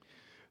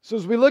So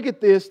as we look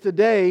at this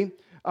today,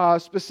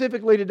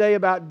 specifically today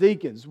about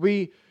deacons,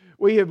 we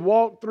have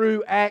walked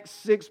through Acts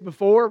 6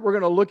 before. We're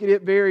going to look at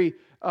it very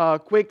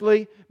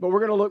quickly, but we're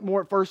going to look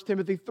more at 1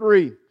 Timothy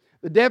 3.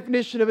 The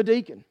definition of a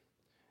deacon,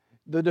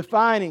 the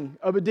defining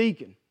of a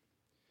deacon.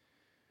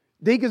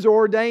 Deacons are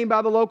ordained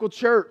by the local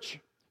church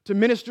to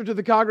minister to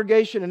the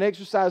congregation and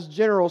exercise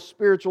general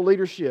spiritual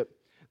leadership.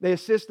 They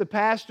assist the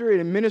pastor in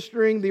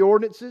administering the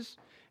ordinances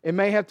and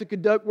may have to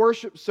conduct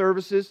worship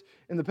services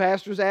in the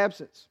pastor's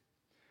absence.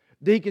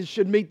 Deacons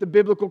should meet the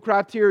biblical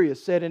criteria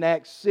set in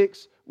Acts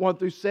 6, 1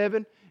 through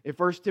 7, and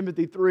 1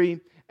 Timothy 3,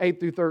 8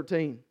 through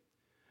 13.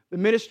 The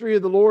ministry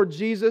of the Lord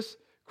Jesus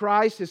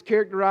Christ is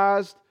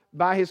characterized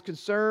by His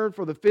concern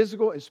for the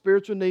physical and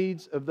spiritual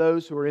needs of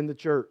those who are in the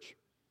church.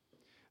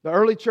 The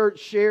early church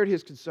shared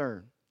His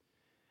concern,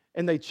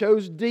 and they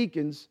chose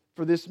deacons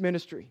for this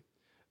ministry.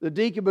 The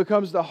deacon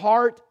becomes the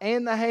heart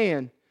and the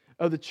hand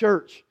of the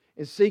church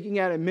in seeking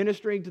out and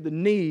ministering to the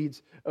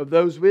needs of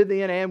those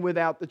within and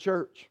without the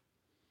church.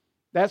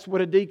 That's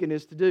what a deacon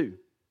is to do.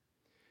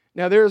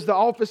 Now there's the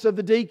office of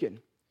the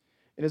deacon.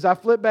 And as I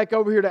flip back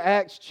over here to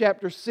Acts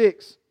chapter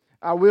 6,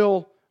 I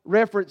will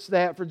reference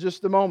that for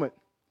just a moment.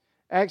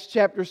 Acts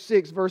chapter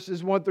 6,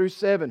 verses 1 through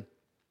 7.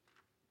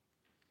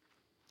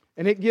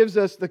 And it gives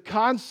us the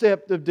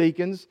concept of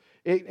deacons,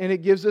 and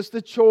it gives us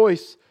the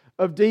choice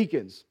of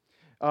deacons.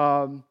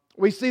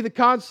 We see the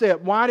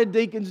concept. Why are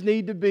deacons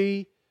needed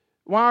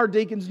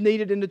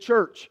in the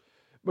church?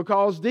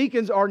 Because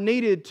deacons are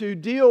needed to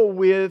deal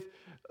with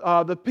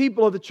the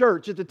people of the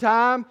church. At the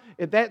time,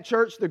 at that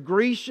church, the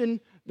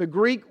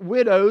Greek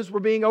widows were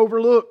being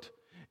overlooked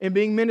and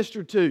being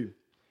ministered to.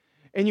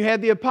 And you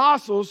had the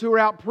apostles who were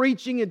out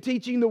preaching and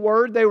teaching the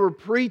Word. They were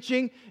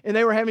preaching and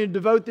they were having to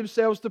devote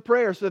themselves to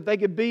prayer so that they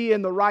could be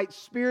in the right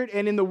spirit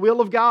and in the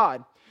will of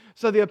God.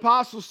 So the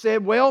apostles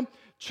said, well,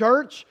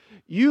 church,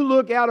 you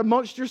look out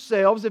amongst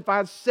yourselves and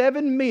find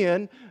 7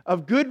 men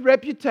of good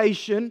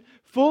reputation,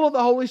 full of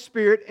the Holy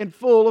Spirit and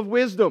full of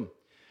wisdom.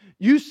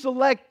 You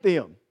select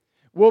them.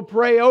 We'll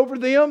pray over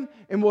them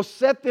and we'll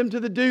set them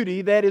to the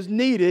duty that is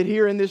needed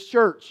here in this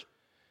church.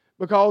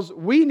 Because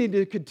we need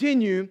to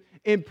continue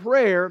in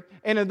prayer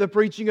and in the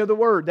preaching of the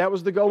Word. That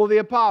was the goal of the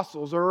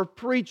apostles or of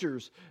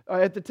preachers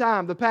at the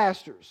time, the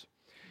pastors.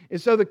 And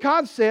so the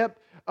concept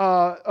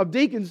of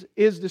deacons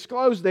is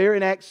disclosed there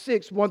in Acts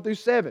 6, 1 through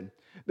 7.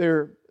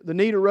 The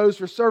need arose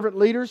for servant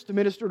leaders to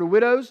minister to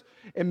widows,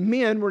 and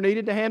men were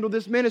needed to handle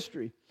this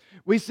ministry.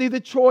 We see the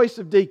choice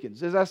of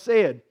deacons, as I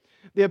said.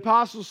 The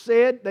apostles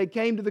said they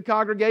came to the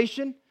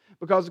congregation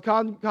because the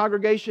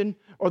congregation,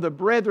 or the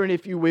brethren,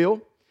 if you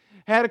will,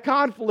 had a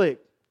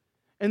conflict.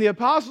 And the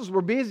apostles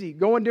were busy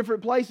going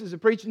different places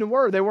and preaching the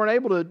Word. They weren't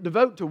able to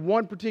devote to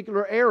one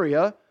particular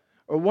area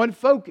or one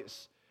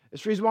focus.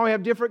 That's the reason why we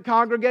have different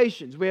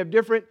congregations. We have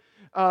different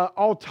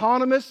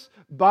autonomous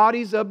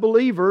bodies of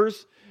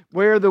believers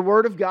where the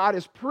Word of God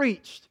is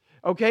preached,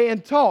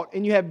 and taught.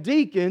 And you have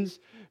deacons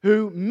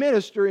who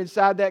minister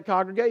inside that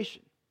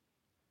congregation.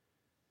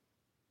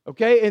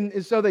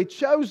 And so they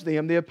chose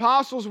them. The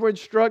apostles were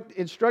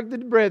instructed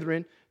the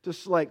brethren to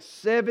select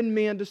 7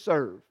 men to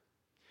serve.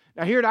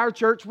 Now here at our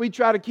church, we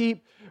try to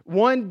keep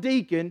 1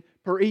 deacon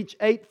per each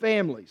 8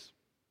 families.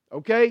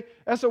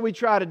 That's what we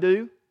try to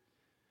do.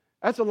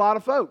 That's a lot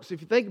of folks. If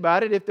you think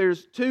about it, if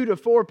there's 2 to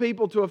 4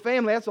 people to a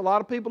family, that's a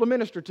lot of people to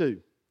minister to.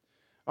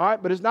 All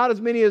right, but it's not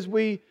as many as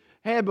we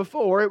had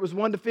before. It was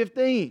 1 to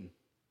 15.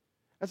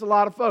 That's a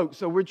lot of folks.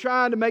 So we're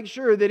trying to make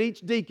sure that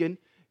each deacon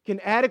can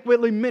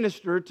adequately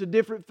minister to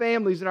different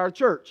families in our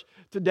church.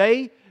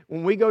 Today,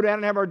 when we go down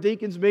and have our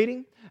deacons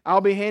meeting, I'll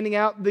be handing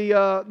out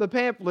the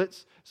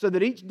pamphlets so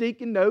that each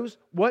deacon knows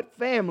what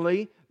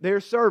family they're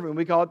serving.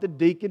 We call it the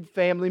Deacon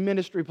Family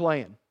Ministry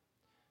Plan.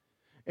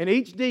 And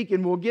each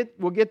deacon will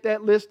get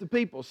that list of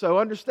people. So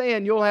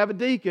understand, you'll have a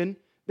deacon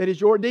that is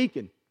your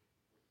deacon.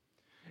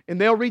 And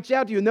they'll reach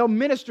out to you and they'll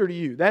minister to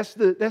you. That's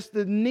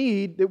the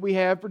need that we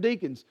have for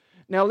deacons.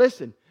 Now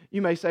listen,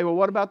 you may say, well,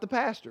 what about the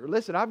pastor?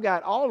 Listen, I've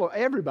got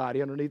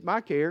everybody underneath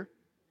my care.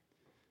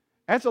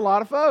 That's a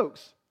lot of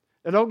folks.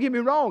 Now don't get me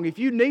wrong. If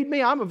you need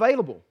me, I'm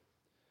available.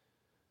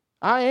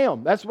 I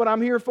am. That's what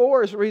I'm here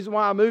for. It's the reason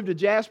why I moved to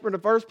Jasper in the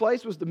first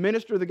place, was to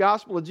minister the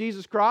gospel of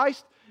Jesus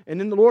Christ. And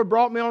then the Lord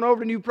brought me on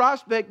over to New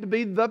Prospect to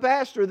be the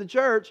pastor of the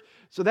church.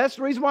 So that's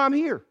the reason why I'm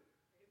here.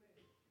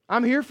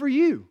 I'm here for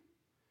you.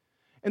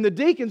 And the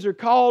deacons are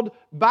called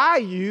by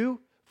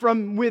you,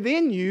 from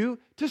within you,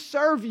 to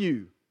serve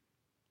you.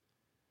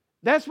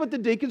 That's what the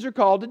deacons are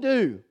called to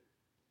do.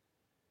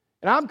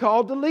 And I'm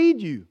called to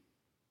lead you.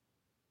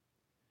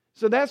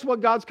 So that's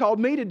what God's called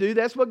me to do.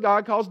 That's what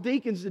God calls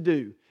deacons to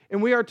do.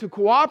 And we are to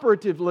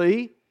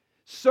cooperatively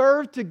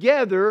serve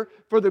together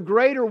for the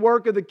greater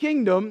work of the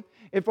kingdom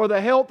and for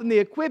the health and the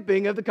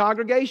equipping of the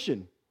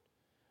congregation.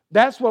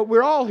 That's what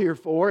we're all here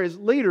for as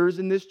leaders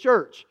in this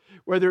church.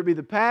 Whether it be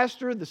the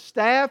pastor, the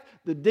staff,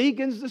 the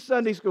deacons, the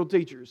Sunday school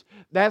teachers.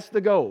 That's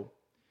the goal.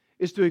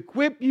 Is to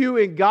equip you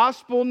in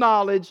gospel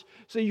knowledge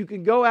so you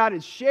can go out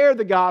and share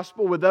the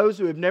gospel with those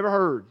who have never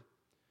heard.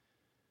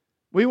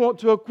 We want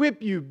to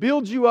equip you,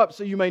 build you up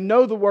so you may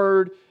know the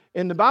Word.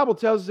 And the Bible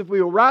tells us if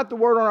we will write the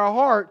Word on our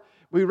heart,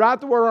 we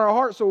write the Word on our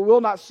heart so we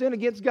will not sin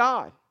against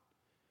God.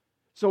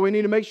 So we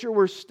need to make sure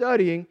we're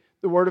studying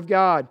the Word of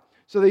God.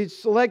 So they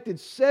selected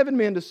 7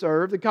 men to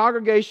serve. The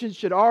congregation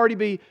should already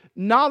be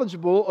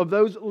knowledgeable of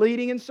those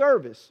leading in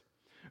service.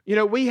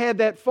 We had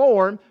that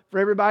form for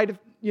everybody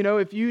to,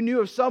 if you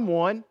knew of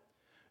someone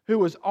who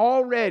was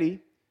already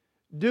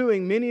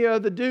doing many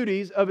of the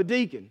duties of a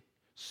deacon,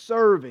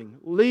 serving,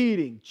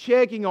 leading,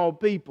 checking on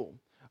people,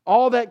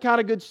 all that kind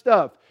of good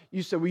stuff.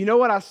 You said, well, you know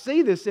what? I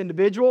see this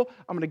individual.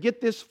 I'm going to get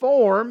this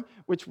form,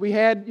 which we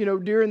had,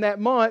 during that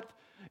month,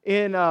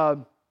 during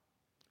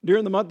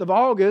the month of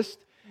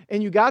August.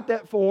 And you got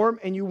that form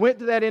and you went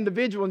to that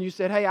individual and you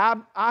said, hey,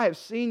 I have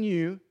seen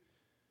you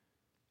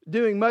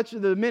doing much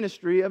of the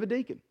ministry of a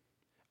deacon.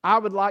 I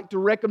would like to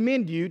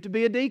recommend you to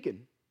be a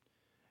deacon.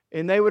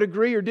 And they would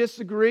agree or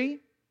disagree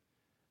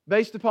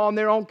based upon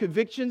their own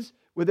convictions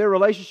with their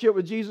relationship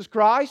with Jesus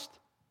Christ.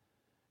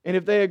 And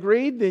if they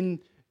agreed, then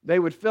they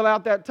would fill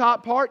out that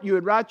top part. You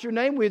would write your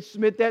name. We'd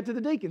submit that to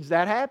the deacons.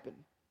 That happened.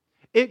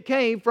 It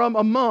came from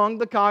among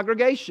the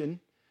congregation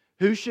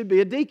who should be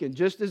a deacon.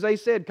 Just as they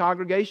said,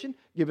 congregation,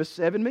 give us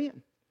 7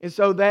 men. And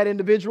so that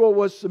individual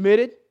was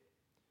submitted.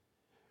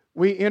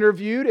 We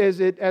interviewed,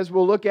 as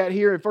we'll look at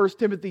here in 1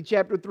 Timothy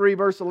chapter 3,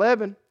 verse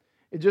 11,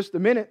 in just a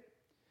minute.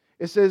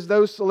 It says,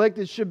 those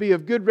selected should be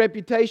of good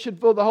reputation,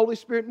 full of the Holy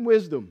Spirit and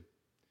wisdom.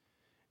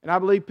 And I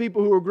believe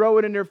people who are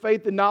growing in their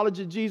faith and knowledge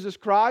of Jesus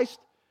Christ,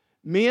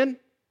 men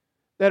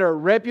that are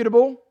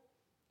reputable,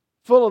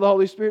 full of the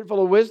Holy Spirit,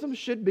 full of wisdom,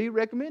 should be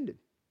recommended.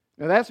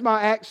 Now that's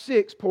my Acts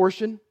 6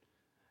 portion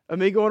of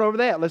me going over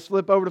that. Let's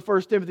flip over to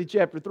 1 Timothy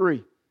chapter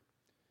 3.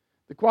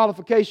 The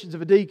qualifications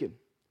of a deacon,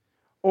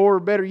 or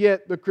better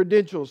yet, the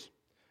credentials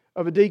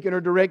of a deacon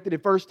are directed in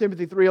 1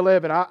 Timothy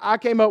 3:11. I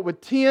came up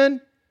with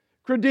 10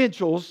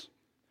 credentials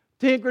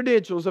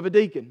of a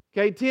deacon.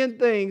 Okay, 10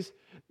 things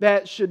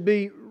that should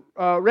be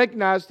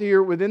recognized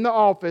here within the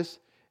office,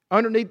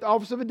 underneath the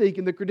office of a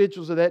deacon, the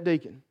credentials of that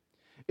deacon.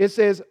 It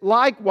says,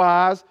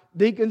 likewise,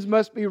 deacons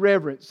must be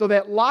reverent. So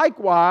that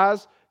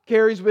likewise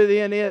carries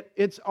within it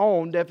its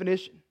own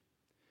definition.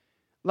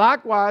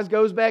 Likewise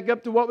goes back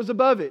up to what was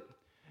above it,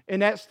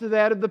 and that's to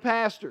that of the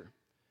pastor.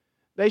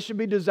 They should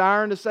be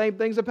desiring the same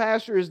things a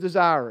pastor is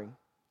desiring.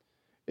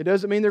 It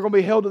doesn't mean they're going to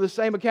be held to the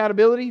same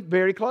accountability.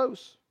 Very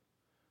close.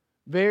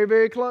 Very,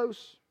 very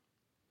close.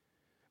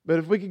 But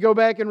if we could go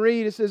back and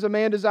read, it says, a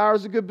man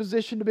desires a good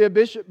position to be a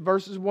bishop,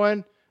 verse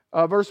 1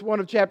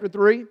 of chapter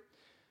 3.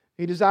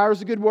 He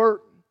desires a good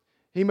work.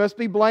 He must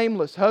be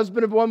blameless,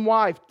 husband of one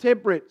wife,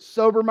 temperate,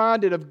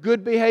 sober-minded, of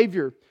good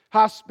behavior,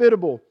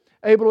 hospitable,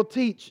 able to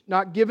teach,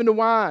 not given to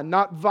wine,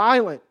 not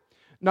violent,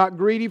 not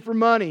greedy for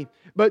money,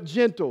 but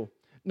gentle,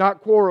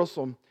 not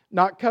quarrelsome,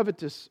 not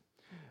covetous.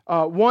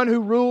 One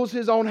who rules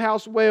his own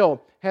house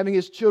well, having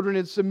his children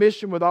in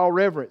submission with all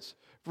reverence.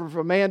 For if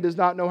a man does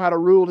not know how to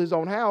rule his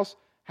own house,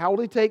 how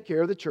will he take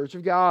care of the church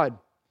of God?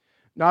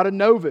 Not a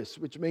novice,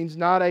 which means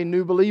not a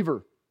new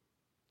believer,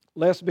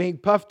 lest being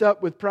puffed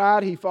up with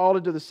pride, he fall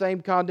into the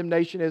same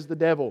condemnation as the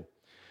devil.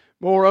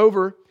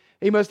 Moreover,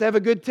 he must have a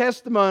good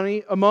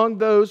testimony among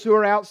those who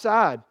are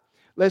outside,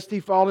 lest he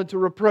fall into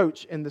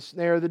reproach and the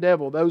snare of the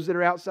devil. Those that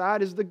are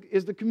outside is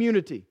the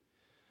community.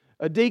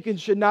 A deacon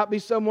should not be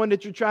someone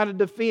that you're trying to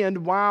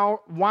defend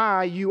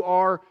why you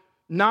are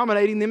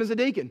nominating them as a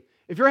deacon.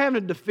 If you're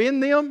having to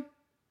defend them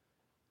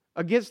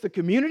against the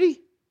community,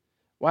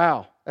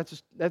 wow,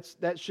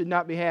 that should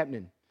not be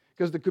happening.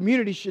 Because the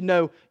community should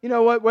know, you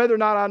know what, whether or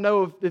not I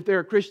know if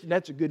they're a Christian,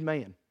 that's a good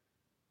man.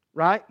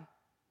 Right?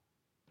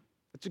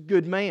 That's a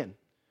good man.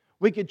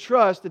 We could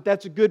trust that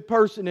that's a good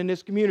person in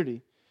this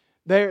community.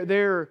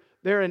 They're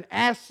an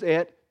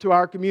asset to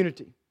our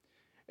community.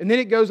 And then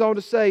it goes on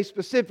to say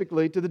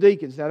specifically to the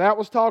deacons. Now that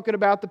was talking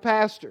about the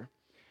pastor.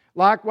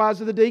 Likewise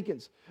to the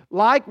deacons.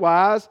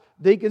 Likewise,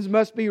 deacons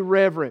must be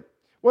reverent.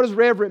 What does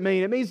reverent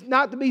mean? It means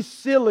not to be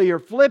silly or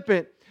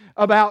flippant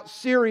about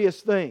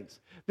serious things.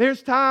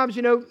 There's times,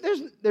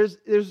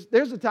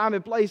 there's a time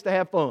and place to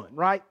have fun,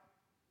 right?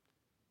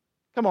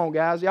 Come on,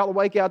 guys. Y'all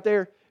awake out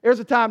there? There's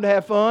a time to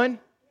have fun.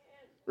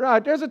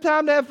 Right. There's a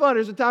time to have fun.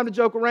 There's a time to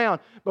joke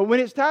around. But when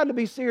it's time to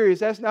be serious,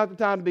 that's not the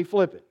time to be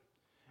flippant.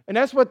 And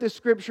that's what this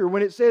scripture,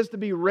 when it says to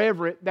be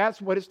reverent,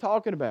 that's what it's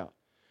talking about.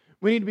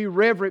 We need to be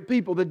reverent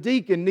people. The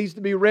deacon needs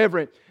to be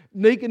reverent.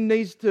 The deacon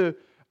needs to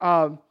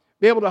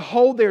be able to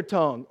hold their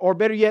tongue, or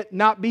better yet,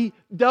 not be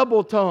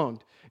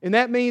double-tongued. And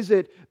that means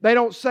that they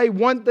don't say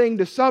one thing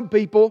to some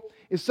people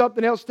and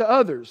something else to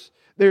others.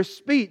 Their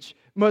speech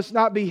must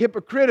not be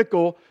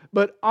hypocritical,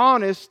 but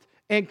honest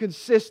and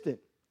consistent.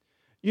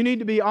 You need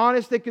to be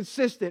honest and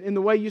consistent in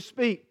the way you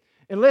speak.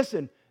 And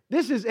listen,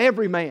 this is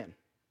every man.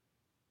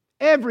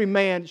 Every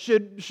man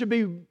should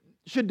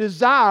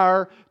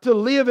desire to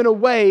live in a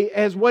way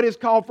as what is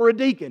called for a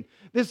deacon.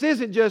 This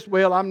isn't just,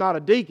 well, I'm not a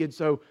deacon,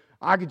 so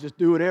I can just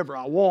do whatever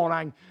I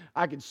want.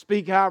 I can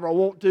speak however I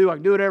want to. I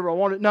can do whatever I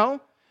want to.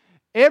 No.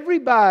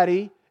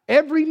 Everybody,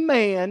 every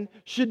man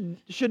should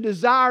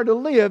desire to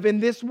live in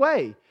this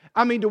way.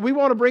 I mean, do we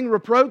want to bring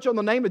reproach on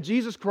the name of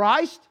Jesus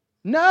Christ?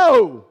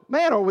 No.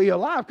 Man, are we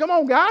alive? Come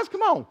on, guys,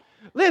 come on.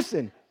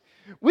 Listen,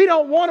 we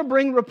don't want to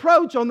bring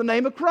reproach on the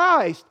name of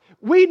Christ.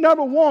 We,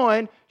 number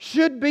one,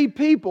 should be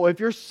people. If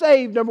you're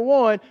saved, number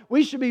one,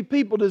 we should be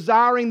people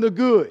desiring the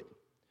good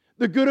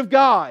of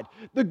God,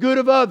 the good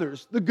of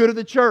others, the good of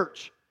the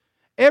church.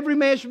 Every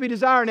man should be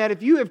desiring that.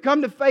 If you have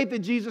come to faith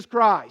in Jesus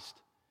Christ,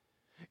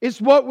 it's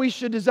what we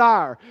should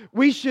desire.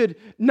 We should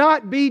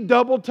not be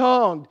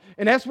double-tongued.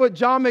 And that's what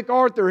John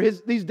MacArthur,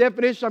 these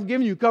definitions I'm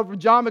giving you come from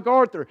John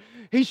MacArthur.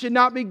 He should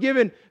not be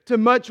given to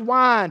much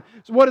wine.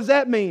 So what does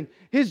that mean?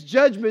 His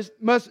judgment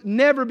must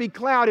never be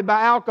clouded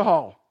by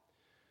alcohol.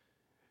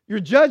 Your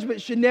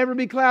judgment should never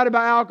be clouded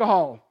by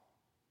alcohol.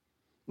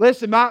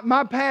 Listen,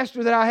 my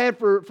pastor that I had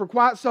for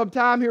quite some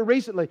time here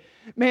recently,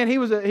 man,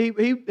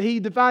 he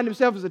defined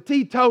himself as a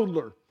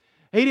teetotaler.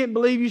 He didn't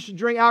believe you should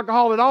drink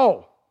alcohol at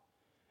all.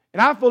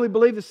 And I fully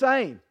believe the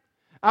same.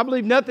 I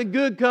believe nothing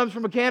good comes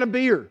from a can of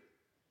beer.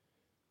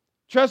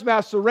 Trust me, I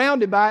was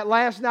surrounded by it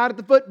last night at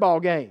the football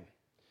game.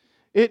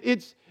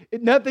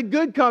 Nothing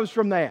good comes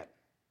from that.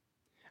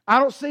 I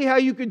don't see how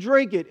you could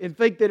drink it and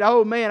think that,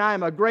 oh man, I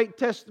am a great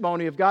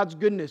testimony of God's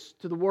goodness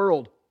to the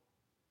world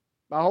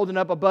by holding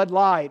up a Bud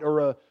Light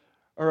or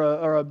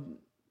a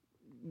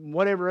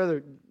whatever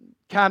other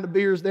kind of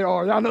beers there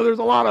are. I know there's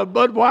a lot of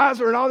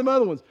Budweiser and all them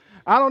other ones.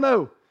 I don't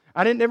know.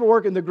 I didn't ever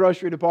work in the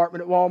grocery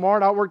department at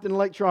Walmart. I worked in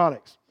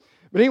electronics.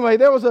 But anyway,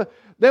 there was,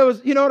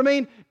 you know what I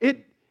mean?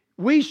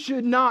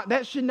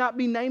 That should not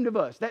be named of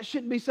us. That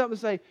shouldn't be something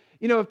to say,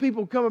 you know, if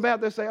people come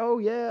about, they'll say, oh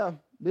yeah,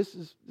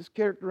 this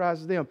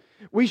characterizes them.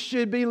 We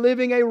should be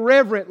living a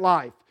reverent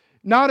life,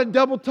 not a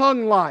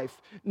double-tongued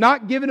life,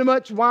 not giving too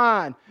much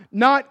wine,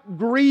 not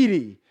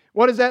greedy.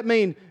 What does that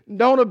mean?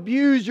 Don't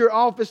abuse your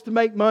office to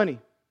make money.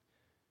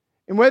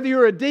 And whether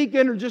you're a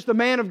deacon or just a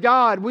man of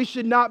God, we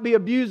should not be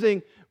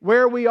abusing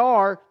where we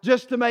are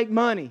just to make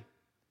money.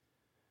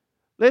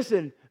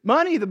 Listen,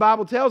 money, the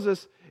Bible tells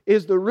us,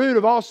 is the root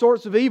of all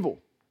sorts of evil.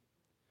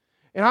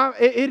 And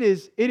it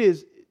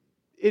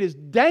is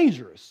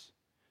dangerous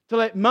to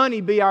let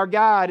money be our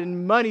guide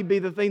and money be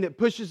the thing that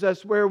pushes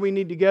us where we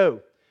need to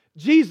go.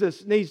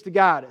 Jesus needs to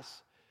guide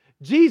us.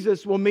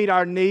 Jesus will meet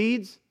our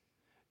needs.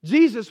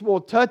 Jesus will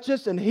touch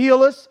us and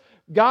heal us.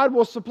 God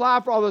will supply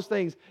for all those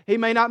things. He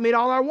may not meet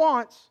all our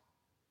wants,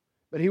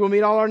 but He will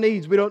meet all our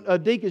needs. A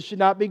deacon should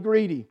not be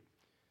greedy.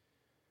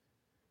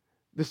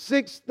 The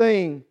sixth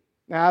thing,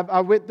 now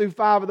I went through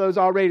 5 of those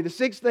already. The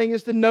sixth thing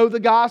is to know the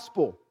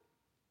gospel.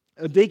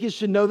 A deacon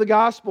should know the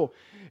gospel.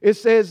 It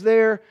says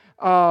there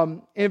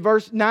in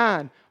verse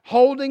 9,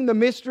 holding the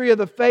mystery of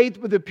the faith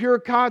with a pure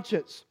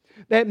conscience.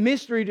 That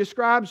mystery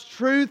describes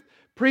truth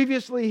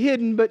previously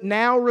hidden but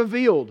now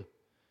revealed.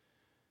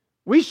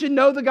 We should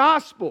know the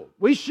gospel.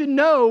 We should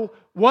know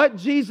what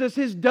Jesus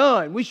has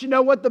done. We should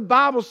know what the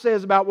Bible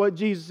says about what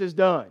Jesus has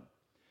done.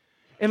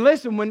 And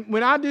listen,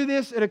 when I do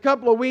this at a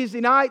couple of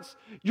Wednesday nights,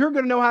 you're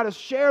going to know how to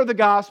share the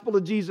gospel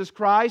of Jesus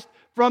Christ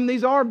from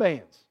these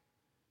armbands.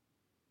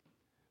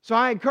 So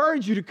I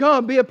encourage you to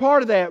come, be a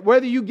part of that.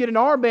 Whether you get an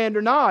armband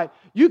or not,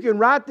 you can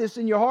write this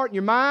in your heart and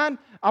your mind.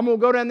 I'm going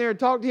to go down there and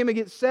talk to him and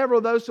get several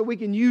of those so we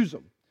can use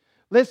them.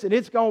 Listen,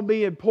 it's going to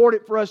be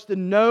important for us to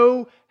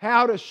know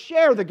how to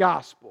share the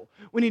gospel.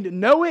 We need to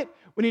know it.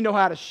 We need to know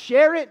how to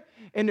share it.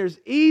 And there's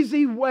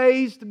easy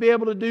ways to be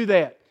able to do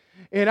that.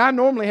 And I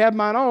normally have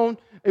mine on.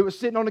 It was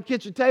sitting on the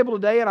kitchen table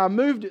today and I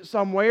moved it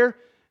somewhere.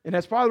 And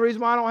that's probably the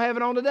reason why I don't have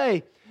it on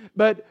today.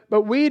 But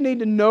we need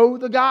to know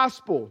the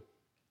gospel.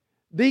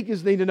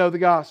 Deacons need to know the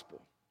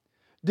gospel.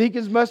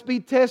 Deacons must be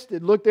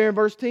tested. Look there in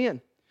verse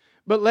 10.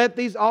 But let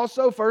these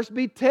also first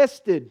be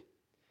tested.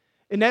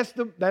 And that's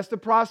the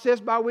process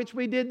by which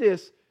we did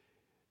this.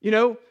 You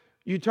know,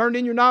 you turned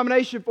in your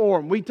nomination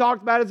form. We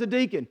talked about it as a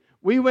deacon.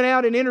 We went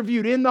out and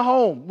interviewed in the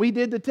home. We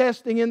did the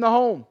testing in the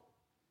home.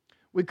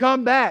 We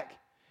come back,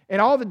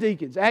 and all the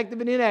deacons,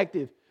 active and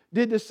inactive,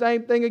 did the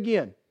same thing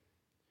again.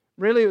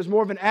 Really, it was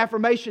more of an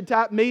affirmation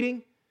type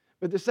meeting,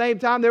 but at the same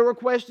time, there were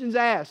questions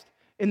asked,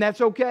 and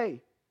that's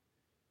okay.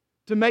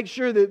 To make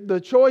sure that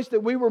the choice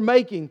that we were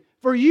making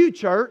for you,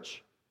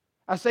 church,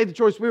 I say the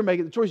choice we were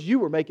making, the choice you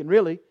were making,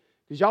 really,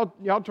 because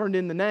y'all turned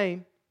in the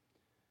name.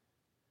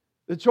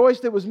 The choice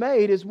that was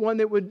made is one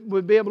that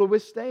would be able to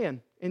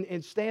withstand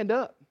and stand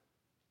up.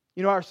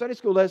 You know, our Sunday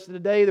school lesson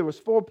today, there was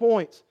 4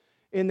 points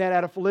in that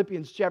out of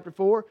Philippians chapter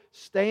 4.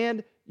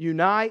 Stand,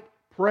 unite,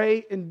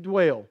 pray, and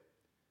dwell.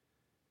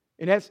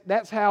 And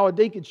that's how a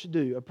deacon should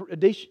do. A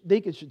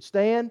deacon should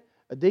stand,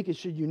 a deacon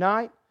should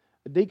unite,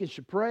 a deacon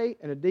should pray,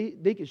 and a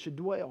deacon should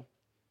dwell.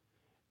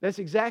 That's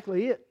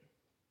exactly it.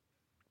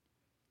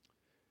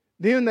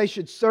 Then they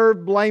should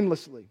serve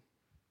blamelessly.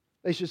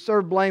 They should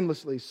serve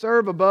blamelessly.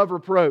 Serve above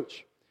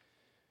reproach.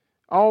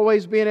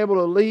 Always being able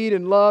to lead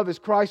and love as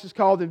Christ has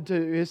called them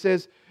to. It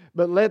says,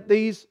 but let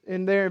these,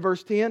 in there in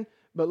verse 10,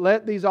 but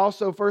let these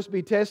also first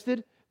be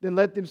tested, then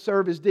let them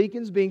serve as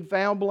deacons, being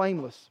found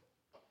blameless.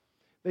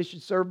 They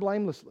should serve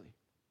blamelessly.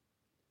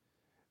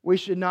 We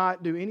should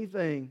not do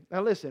anything.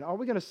 Now listen, are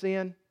we going to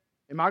sin?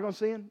 Am I going to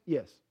sin?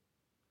 Yes.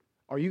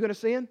 Are you going to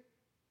sin?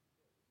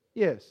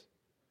 Yes.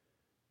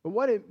 But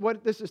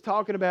what this is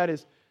talking about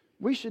is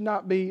we should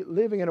not be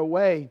living in a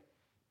way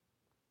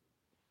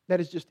that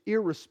is just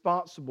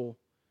irresponsible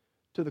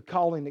to the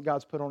calling that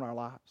God's put on our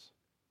lives.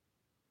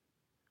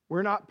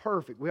 We're not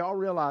perfect. We all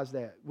realize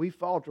that. We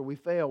falter, we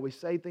fail, we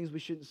say things we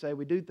shouldn't say,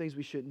 we do things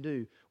we shouldn't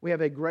do. We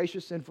have a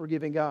gracious and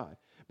forgiving God.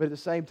 But at the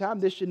same time,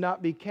 this should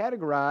not be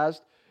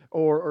categorized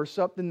or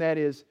something that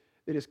is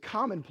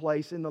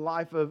commonplace in the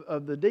life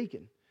of the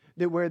deacon.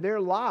 That where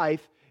their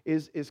life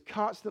is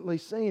constantly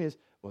seen as,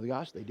 well,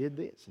 gosh, they did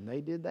this, and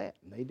they did that,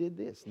 and they did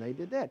this, and they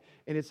did that.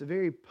 And it's a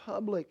very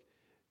public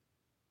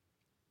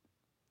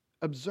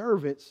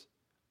observance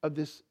of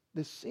this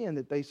sin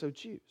that they so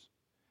choose.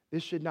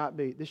 This should not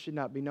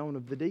be known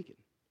of the deacon.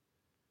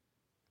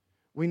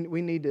 We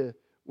need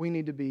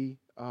to be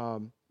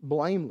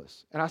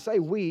blameless. And I say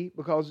we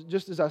because,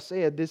 just as I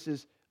said, this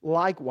is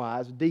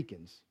likewise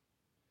deacons.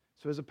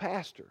 So as a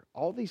pastor,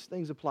 all these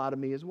things apply to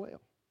me as well.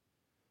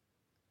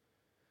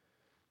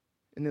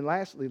 And then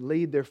lastly,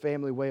 lead their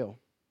family well.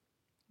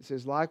 It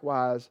says,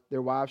 likewise,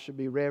 their wives should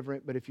be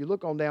reverent. But if you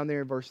look on down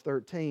there in verse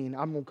 13,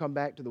 I'm going to come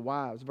back to the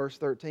wives. Verse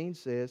 13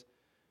 says,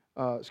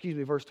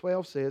 verse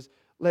 12 says,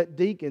 let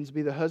deacons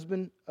be the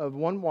husband of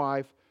one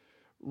wife,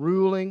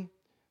 ruling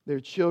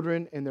their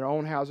children and their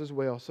own house as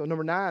well. So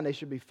number 9, they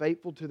should be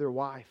faithful to their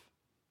wife.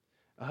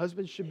 A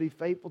husband should be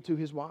faithful to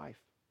his wife,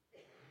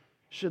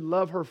 should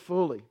love her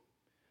fully,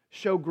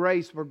 show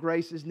grace where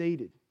grace is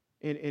needed,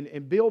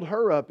 and build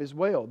her up as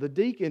well. The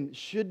deacon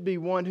should be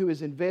one who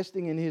is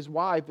investing in his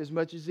wife as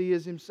much as he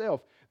is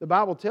himself. The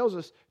Bible tells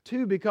us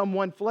to become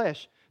one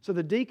flesh. So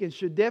the deacon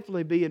should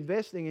definitely be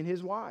investing in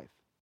his wife.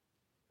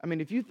 I mean,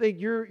 if you think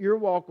your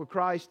walk with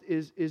Christ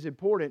is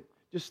important,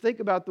 just think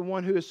about the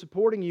one who is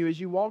supporting you as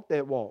you walk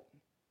that walk.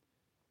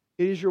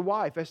 It is your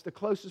wife. That's the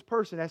closest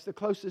person. That's the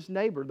closest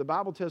neighbor. The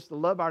Bible tells us to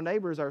love our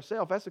neighbor as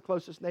ourselves. That's the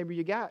closest neighbor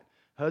you got.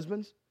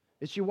 Husbands,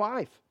 it's your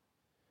wife.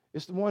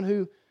 It's the one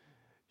who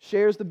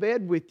shares the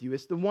bed with you.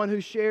 It's the one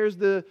who shares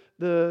the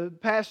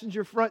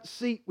passenger front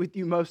seat with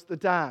you most of the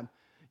time.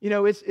 You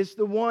know, it's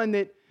the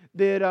one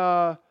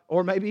that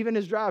or maybe even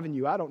is driving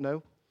you. I don't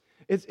know.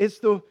 It's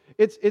the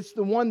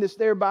one that's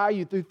there by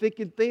you through thick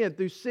and thin,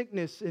 through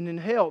sickness and in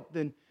health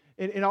and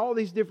all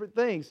these different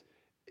things.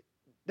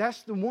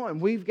 That's the one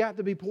we've got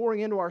to be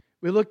pouring into our.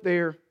 We look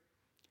there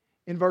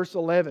in verse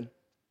 11.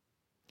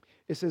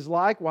 It says,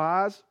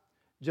 likewise,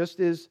 just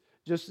as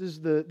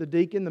the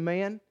deacon, the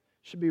man,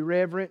 should be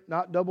reverent,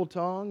 not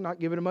double-tongued, not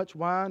giving much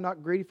wine,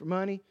 not greedy for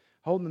money,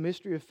 holding the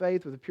mystery of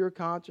faith with a pure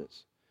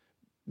conscience,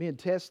 being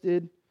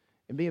tested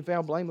and being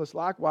found blameless.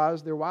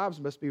 Likewise, their wives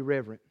must be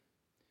reverent.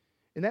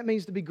 And that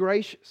means to be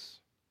gracious,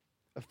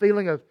 a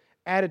feeling of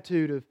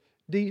attitude of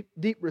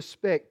deep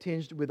respect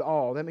tinged with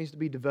awe. That means to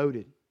be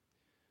devoted.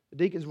 The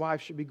deacon's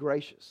wife should be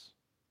gracious.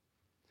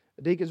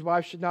 The deacon's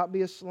wife should not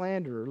be a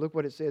slanderer. Look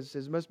what it says. It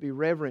says, must be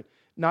reverent,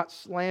 not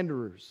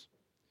slanderers.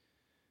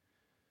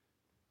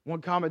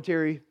 One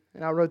commentary,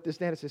 and I wrote this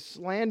down, it says,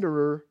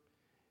 slanderer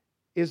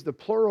is the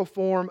plural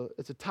form.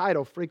 It's a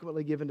title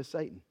frequently given to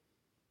Satan.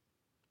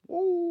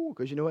 Woo,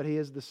 because you know what? He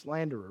is the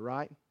slanderer,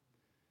 right?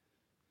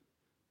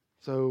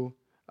 So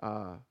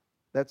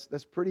that's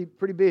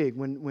pretty big.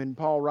 When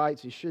Paul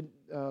writes, the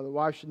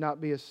wife should not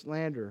be a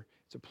slanderer.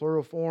 It's a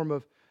plural form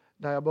of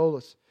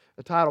diabolos,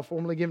 a title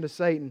formerly given to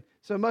Satan.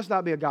 So it must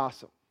not be a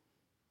gossip.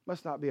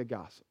 Must not be a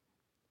gossip.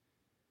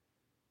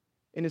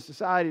 In the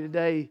society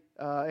today,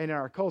 in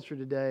our culture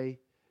today,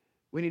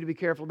 we need to be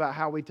careful about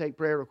how we take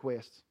prayer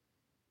requests.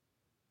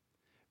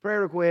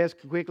 Prayer requests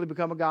can quickly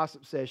become a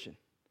gossip session.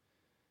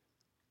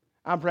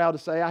 I'm proud to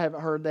say I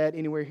haven't heard that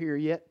anywhere here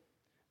yet.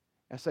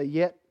 I say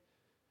yet,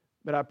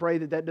 but I pray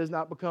that does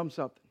not become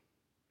something.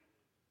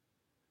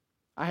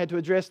 I had to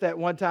address that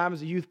one time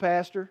as a youth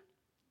pastor.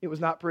 It was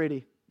not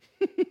pretty.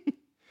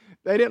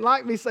 They didn't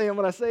like me saying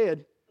what I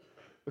said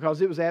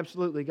because it was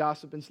absolutely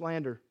gossip and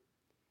slander.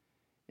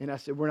 And I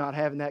said, we're not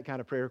having that kind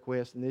of prayer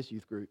request in this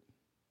youth group.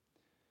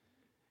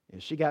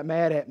 And she got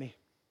mad at me.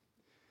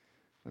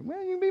 Like,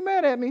 well, you can be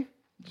mad at me.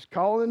 I'm just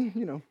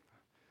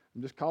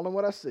calling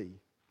what I see.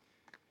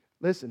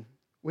 Listen,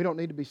 we don't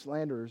need to be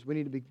slanderers. We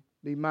need to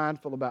be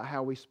mindful about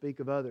how we speak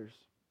of others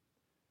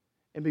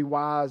and be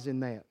wise in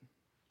that.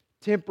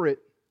 Temperate,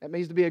 that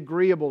means to be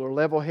agreeable or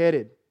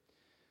level-headed.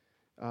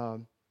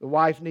 The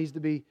wife needs to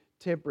be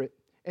temperate.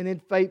 And then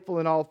faithful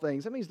in all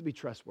things. That means to be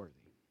trustworthy.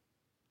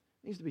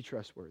 It needs to be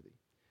trustworthy.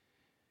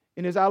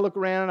 And as I look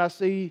around and I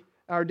see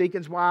our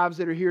deacons' wives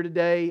that are here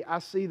today, I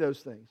see those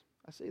things.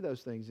 I see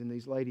those things in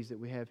these ladies that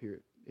we have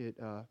here at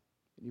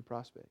New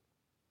Prospect.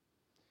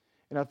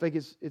 And I think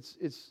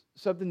it's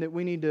something that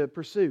we need to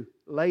pursue.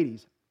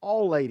 Ladies,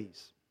 all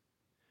ladies,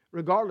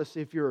 regardless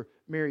if you're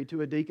married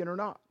to a deacon or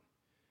not.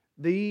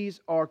 These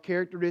are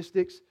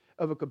characteristics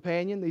of a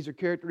companion. These are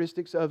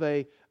characteristics of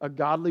a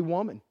godly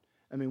woman.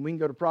 I mean, we can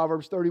go to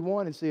Proverbs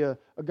 31 and see a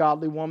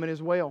godly woman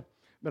as well.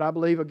 But I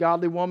believe a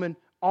godly woman,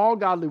 all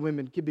godly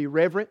women can be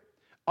reverent.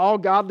 All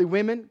godly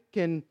women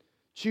can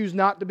choose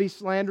not to be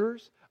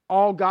slanderers.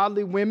 All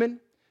godly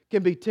women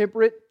can be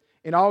temperate.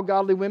 And all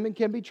godly women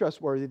can be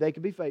trustworthy. They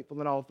can be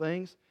faithful in all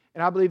things.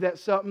 And I believe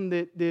that's something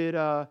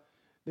that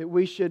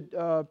we should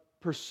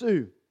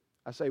pursue.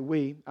 I say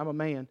we, I'm a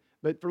man.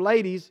 But for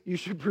ladies, you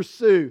should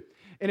pursue.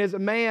 And as a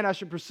man, I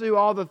should pursue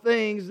all the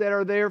things that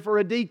are there for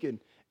a deacon.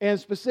 And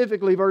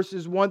specifically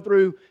verses 1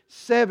 through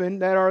 7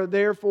 that are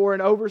there for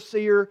an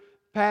overseer,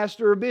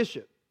 pastor, or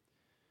bishop.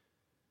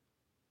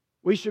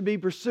 We should be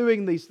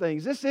pursuing these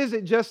things. This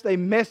isn't just a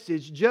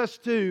message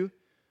just to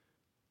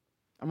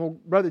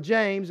Brother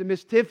James and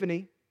Miss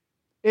Tiffany.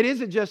 It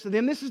isn't just to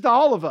them. This is to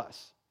all of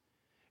us.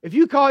 If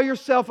you call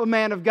yourself a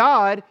man of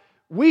God,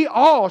 we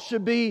all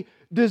should be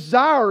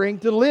desiring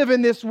to live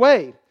in this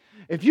way.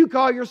 If you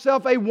call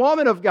yourself a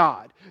woman of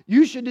God,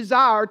 you should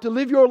desire to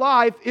live your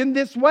life in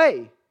this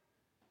way.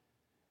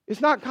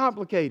 It's not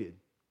complicated.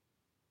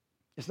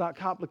 It's not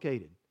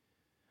complicated.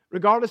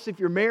 Regardless if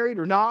you're married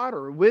or not,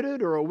 or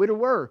widowed or a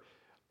widower,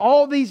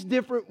 all these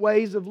different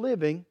ways of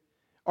living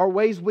are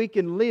ways we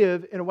can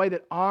live in a way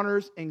that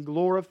honors and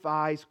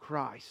glorifies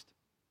Christ.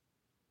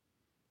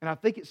 And I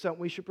think it's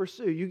something we should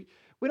pursue.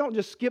 We don't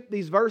just skip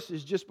these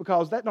verses just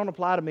because that don't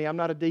apply to me. I'm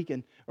not a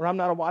deacon, or I'm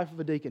not a wife of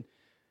a deacon.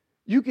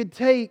 You could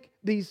take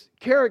these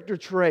character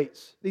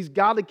traits, these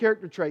godly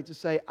character traits, and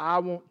say, I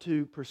want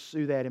to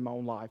pursue that in my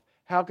own life.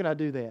 How can I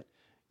do that?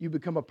 You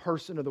become a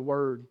person of the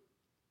Word.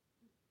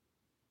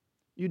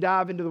 You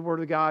dive into the Word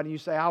of God and you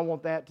say, I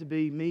want that to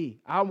be me.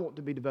 I want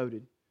to be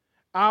devoted.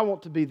 I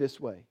want to be this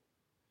way.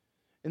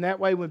 And that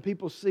way, when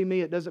people see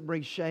me, it doesn't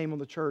bring shame on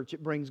the church.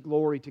 It brings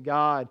glory to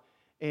God,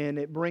 and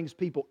it brings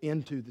people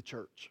into the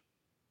church.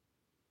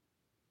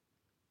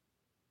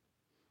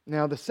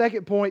 Now, the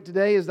second point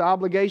today is the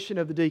obligation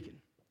of the deacon.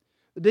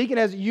 The deacon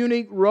has a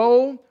unique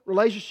role,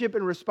 relationship,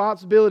 and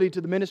responsibility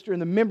to the minister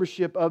and the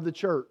membership of the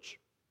church.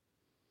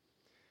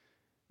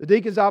 The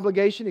deacon's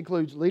obligation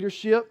includes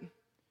leadership.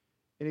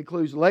 It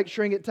includes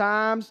lecturing at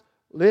times,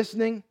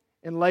 listening,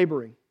 and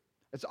laboring.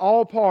 It's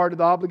all part of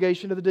the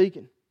obligation of the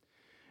deacon.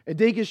 A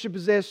deacon should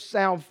possess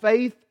sound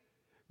faith,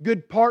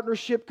 good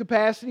partnership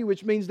capacity,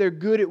 which means they're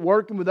good at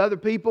working with other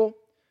people.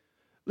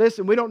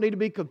 Listen, we don't need to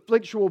be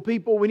conflictual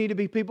people. We need to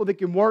be people that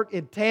can work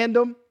in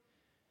tandem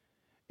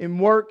and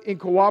work in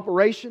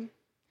cooperation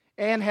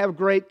and have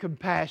great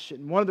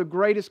compassion. One of the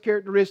greatest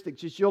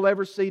characteristics that you'll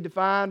ever see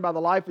defined by the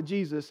life of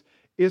Jesus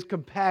is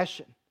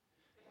compassion.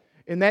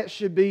 And that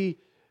should be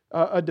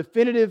a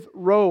definitive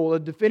role, a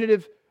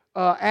definitive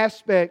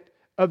aspect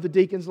of the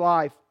deacon's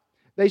life.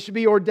 They should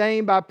be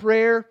ordained by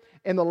prayer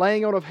and the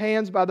laying on of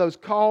hands by those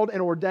called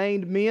and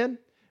ordained men.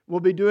 We'll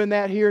be doing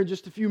that here in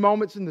just a few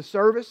moments in the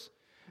service.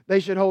 They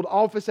should hold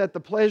office at the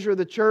pleasure of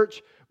the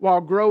church while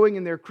growing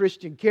in their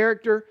Christian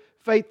character,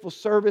 faithful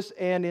service,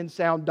 and in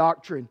sound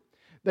doctrine.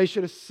 They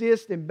should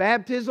assist in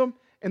baptism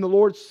and the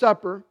Lord's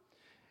Supper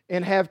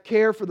and have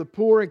care for the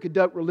poor and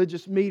conduct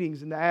religious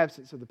meetings in the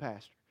absence of the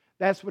pastor.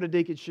 That's what a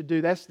deacon should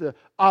do. That's the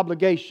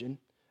obligation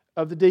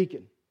of the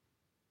deacon.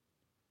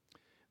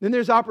 Then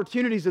there's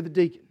opportunities of the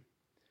deacon.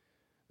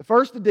 The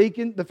first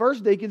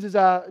deacons, as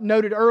I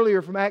noted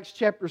earlier from Acts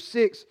chapter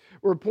 6,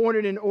 were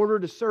appointed in order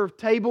to serve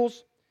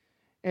tables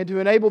and to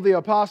enable the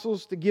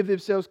apostles to give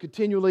themselves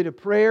continually to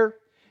prayer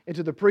and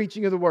to the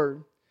preaching of the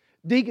word.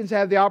 Deacons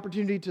have the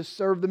opportunity to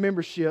serve the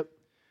membership,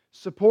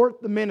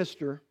 support the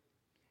minister,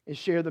 and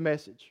share the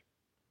message.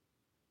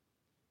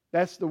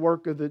 That's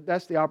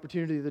the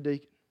opportunity of the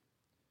deacon.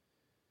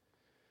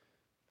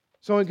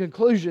 So in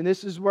conclusion,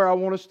 this is where I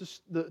want us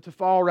to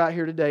fall right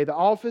here today. The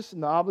office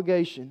and the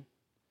obligation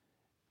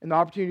and the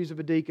opportunities of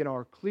a deacon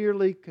are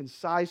clearly,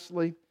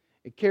 concisely,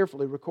 and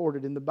carefully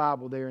recorded in the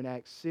Bible there in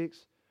Acts 6,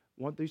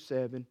 1 through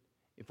 7,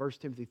 and 1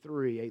 Timothy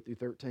 3, 8 through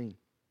 13.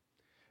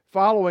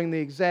 Following the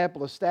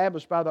example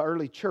established by the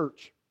early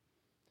church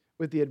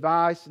with the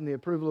advice and the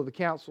approval of the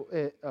council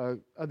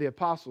of the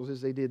apostles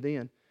as they did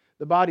then,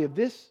 the body of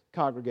this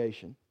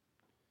congregation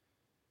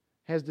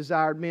has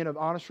desired men of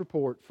honest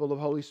report, full of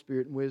Holy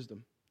Spirit and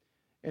wisdom,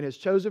 and has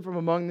chosen from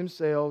among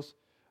themselves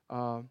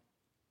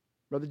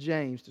Brother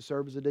James to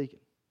serve as a deacon.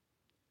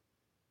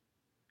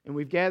 And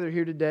we've gathered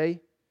here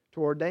today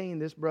to ordain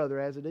this brother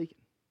as a deacon.